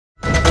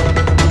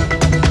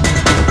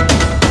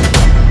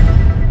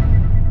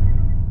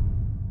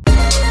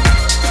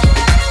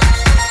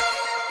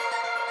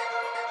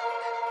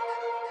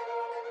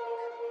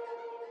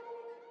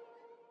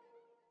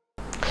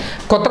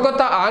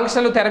కొత్త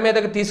ఆంక్షలు తెర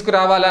మీదకి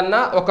తీసుకురావాలన్నా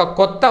ఒక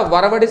కొత్త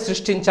వరవడి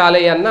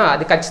సృష్టించాలి అన్నా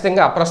అది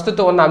ఖచ్చితంగా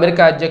ప్రస్తుతం ఉన్న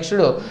అమెరికా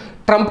అధ్యక్షుడు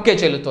ట్రంప్కే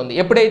చెల్లుతుంది.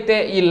 ఎప్పుడైతే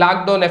ఈ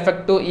లాక్డౌన్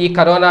ఎఫెక్టు ఈ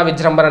కరోనా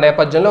విజృంభణ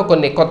నేపథ్యంలో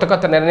కొన్ని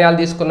కొత్త నిర్ణయాలు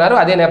తీసుకున్నారో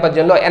అదే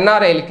నేపథ్యంలో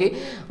ఎన్ఆర్ఐలకి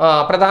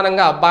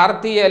ప్రధానంగా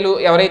భారతీయులు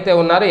ఎవరైతే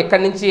ఉన్నారో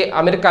ఎక్కడి నుంచి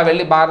అమెరికా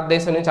వెళ్ళి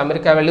భారతదేశం నుంచి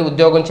అమెరికా వెళ్ళి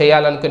ఉద్యోగం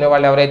చేయాలనుకునే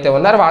వాళ్ళు ఎవరైతే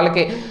ఉన్నారో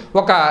వాళ్ళకి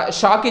ఒక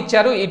షాక్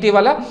ఇచ్చారు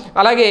ఇటీవల.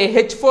 అలాగే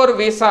H4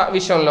 వీసా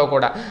విషయంలో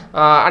కూడా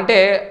అంటే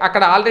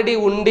అక్కడ ఆల్రెడీ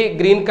ఉండి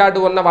గ్రీన్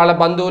కార్డు ఉన్న వాళ్ళ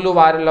బంధువులు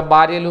వాళ్ళ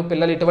భార్యలు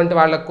పిల్లలు ఇటువంటి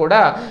వాళ్ళకు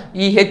కూడా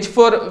ఈ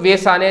H4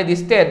 వీసా అనేది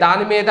ఇస్తే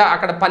దాని మీద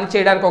అక్కడ పని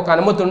చేయడానికి ఒక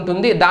అనుమతి ఉంటుంది,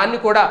 దాన్ని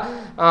కూడా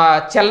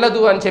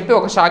చెల్లదు అని చెప్పి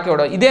ఒక షాక్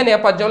ఇవ్వడం. ఇదే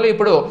నేపథ్యంలో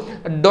ఇప్పుడు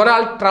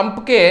డొనాల్డ్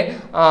ట్రంప్కే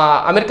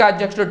అమెరికా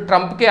అధ్యక్షుడు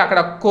ట్రంప్కే అక్కడ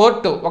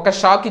కోర్టు ఒక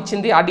షాక్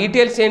ఇచ్చింది. ఆ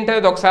డీటెయిల్స్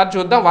ఏంటనేది ఒకసారి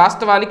చూద్దాం.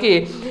 వాస్తవానికి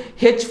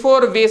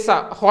H4 వీసా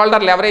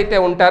హోల్డర్లు ఎవరైతే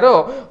ఉంటారో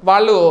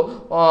వాళ్ళు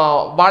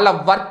వాళ్ళ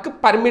వర్క్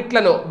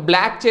పర్మిట్లను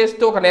బ్లాక్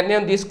చేస్తూ ఒక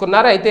నిర్ణయం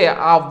తీసుకున్నారు. అయితే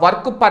ఆ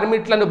వర్క్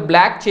పర్మిట్లను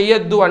బ్లాక్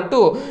చేయొద్దు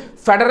అంటూ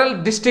federal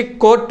district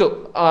court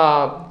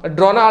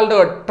Donald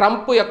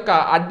Trump యొక్క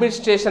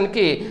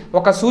అడ్మినిస్ట్రేషన్కి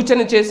ఒక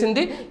సూచన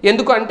చేసింది.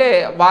 ఎందుకంటే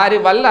వారి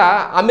వల్ల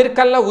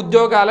అమెరికన్ల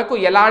ఉద్యోగాలకు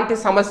ఎలాంటి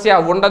సమస్య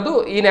ఉండదు.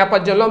 ఈ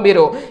నేపథ్యంలో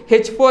మీరు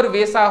H4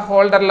 వీసా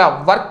హోల్డర్ల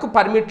వర్క్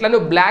పర్మిట్లను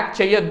బ్లాక్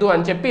చేయొద్దు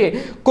అని చెప్పి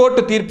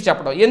కోర్టు తీర్పు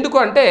చెప్పడం.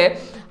 ఎందుకంటే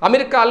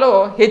అమెరికాలో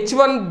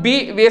H1B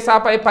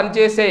వీసాపై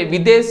పనిచేసే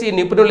విదేశీ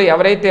నిపుణులు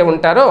ఎవరైతే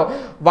ఉంటారో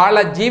వాళ్ళ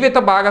జీవిత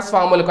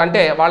భాగస్వాములకు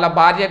అంటే వాళ్ళ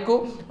భార్యకు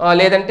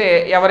లేదంటే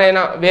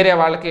ఎవరైనా వేరే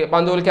వాళ్ళకి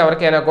బంధువులకి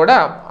ఎవరికైనా కూడా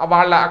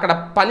వాళ్ళ అక్కడ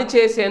పని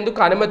చేసేందుకు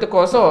అనుమతి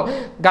కోసం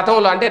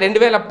గతంలో అంటే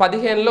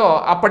 2015లో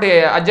అప్పటి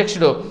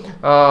అధ్యక్షుడు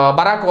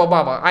బరాక్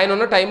ఒబామా ఆయన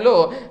ఉన్న టైంలో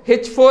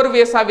H4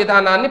 వీసా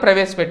విధానాన్ని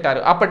ప్రవేశపెట్టారు.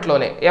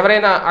 అప్పట్లోనే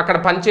ఎవరైనా అక్కడ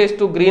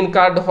పనిచేస్తూ గ్రీన్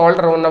కార్డు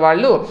హోల్డర్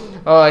ఉన్నవాళ్ళు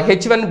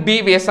H1B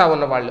వీసా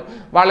ఉన్నవాళ్ళు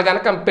వాళ్ళు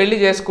కనుక పెళ్లి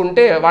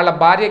చేసుకుంటే వాళ్ళ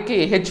భార్యకి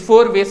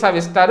H4 వీసా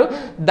ఇస్తారు.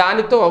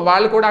 దానితో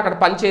వాళ్ళు కూడా అక్కడ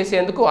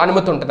పనిచేసేందుకు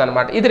అనుమతి ఉంటుంది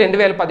అనమాట. ఇది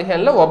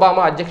 2015లో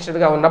ఒబామా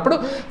అధ్యక్షుడిగా ఉన్నప్పుడు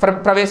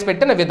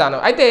ప్రవేశపెట్టిన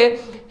విధానం. అయితే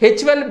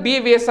H1B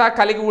వీసా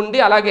కలిగి ఉండి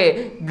అలాగే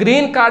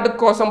గ్రీన్ కార్డు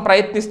కోసం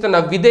ప్రయత్నిస్తున్న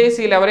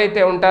విదేశీయులు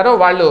ఎవరైతే ఉంటారో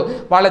వాళ్ళు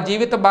వాళ్ళ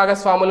జీవిత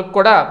భాగస్వాములకు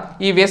కూడా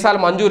ఈ వీసాలు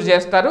మంజూరు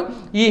చేస్తారు.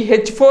 ఈ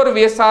H4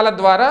 వీసాల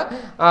ద్వారా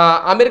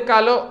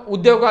అమెరికాలో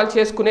ఉద్యోగాలు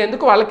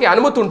చేసుకునేందుకు వాళ్ళకి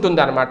అనుమతి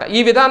ఉంటుంది అనమాట.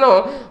 ఈ విధానం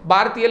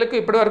భారతీయులకు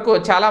ఇప్పటివరకు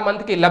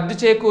చాలామందికి లబ్ధి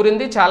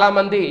చేకూరింది.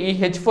 చాలామంది ఈ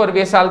H4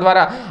 వీసాల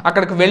ద్వారా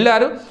అక్కడికి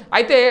వెళ్ళారు.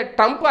 అయితే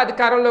ట్రంప్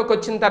అధికారంలోకి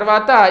వచ్చిన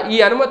తర్వాత ఈ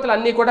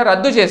అనుమతులన్నీ కూడా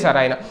రద్దు చేశారు.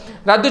 ఆయన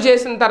రద్దు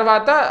చేసిన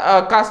తర్వాత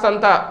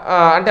కాస్తంత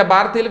అంటే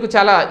భారతీయులకు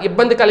చాలా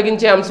ఇబ్బంది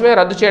కలిగించే అంశమే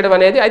రద్దు చేయడం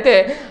అనేది. అయితే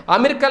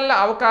అమెరికన్ల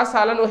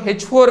అవకాశాలను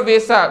H4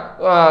 వీసా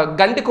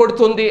గండి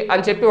కొడుతుంది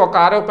అని చెప్పి ఒక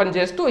ఆరోపణ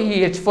చేస్తూ ఈ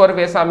H4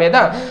 వీసా మీద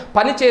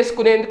పని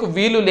చేసుకునేందుకు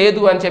వీలు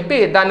లేదు అని చెప్పి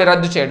దాన్ని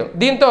రద్దు చేయడం.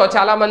 దీంతో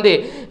చాలామంది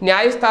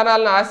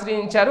న్యాయస్థానాలను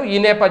ఆశ్రయించారు. ఈ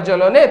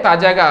నేపథ్యంలోనే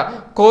తాజాగా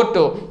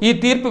కోర్టు ఈ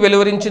తీర్పు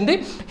వెలువరించింది.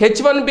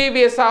 H1B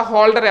వీసా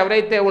హోల్డర్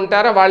ఎవరైతే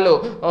ఉంటారో వాళ్ళు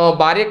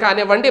భార్య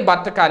కానివ్వండి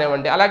భర్త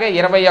కానివ్వండి అలాగే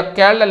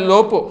 21 ఏళ్ల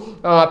లోపు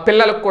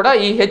పిల్లలకు కూడా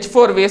ఈ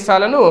H4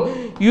 వీసాలను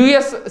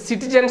US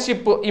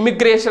citizenship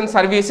immigration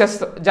services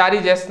జారీ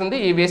చేస్తుంది.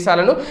 ఈ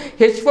వీసాలను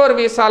H4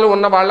 వీసాలు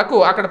ఉన్న వాళ్లకు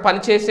అక్కడ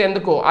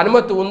పనిచేసేందుకు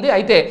అనుమతి ఉంది.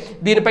 అయితే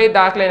దీనిపై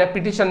దాఖలైన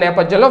పిటిషన్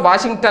నేపథ్యంలో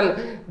వాషింగ్టన్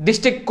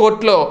డిస్ట్రిక్ట్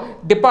కోర్టులో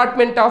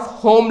department of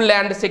home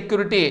land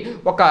security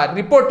ఒక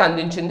రిపోర్ట్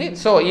అందించింది.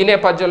 సో ఈ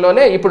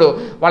నేపథ్యంలోనే ఇప్పుడు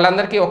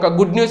వాళ్ళందరికీ ఒక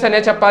గుడ్ న్యూస్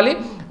అనే చెప్పాలి.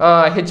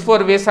 H4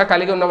 వీసా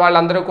కలిగి ఉన్న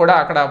వాళ్ళందరూ కూడా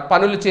అక్కడ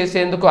పనులు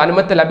చేసేందుకు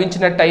అనుమతి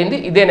లభించినట్టు అయింది.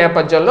 ఇదే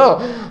నేపథ్యంలో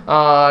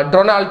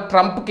డొనాల్డ్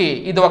ట్రంప్కి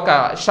ఇది ఒక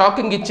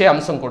షాకింగ్ ఇచ్చే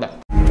అంశం కూడా.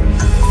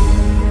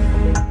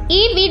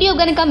 ఈ వీడియో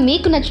గనుక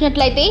మీకు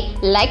నచ్చినట్లయితే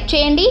లైక్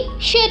చేయండి,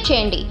 షేర్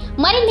చేయండి.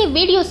 మరిన్ని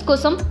వీడియోస్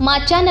కోసం మా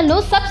ఛానల్ను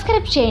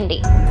సబ్స్క్రైబ్ చేయండి.